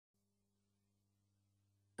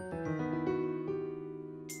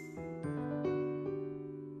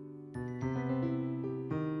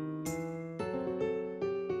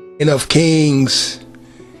King of Kings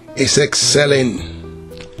is excelling,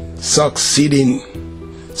 succeeding,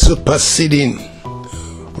 superseding,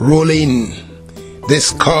 ruling,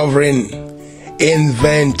 discovering,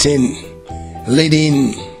 inventing,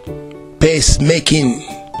 leading, pace-making,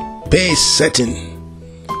 pace-setting,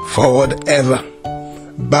 forward ever,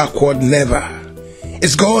 backward never.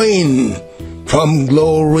 It's going from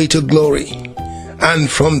glory to glory and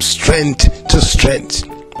from strength to strength.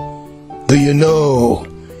 Do you know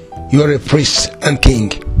you are a priest and king,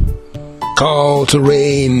 called to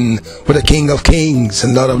reign with the King of Kings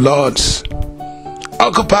and Lord of Lords?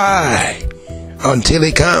 Occupy until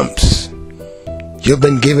he comes. You've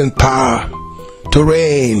been given power to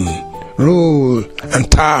reign, rule, and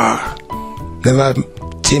tower. Never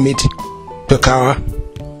timid to cower.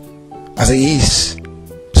 As he is,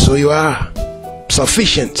 so you are,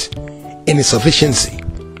 sufficient in his sufficiency,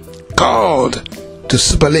 called to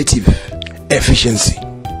superlative efficiency.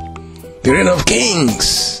 The reign of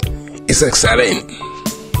kings is excelling.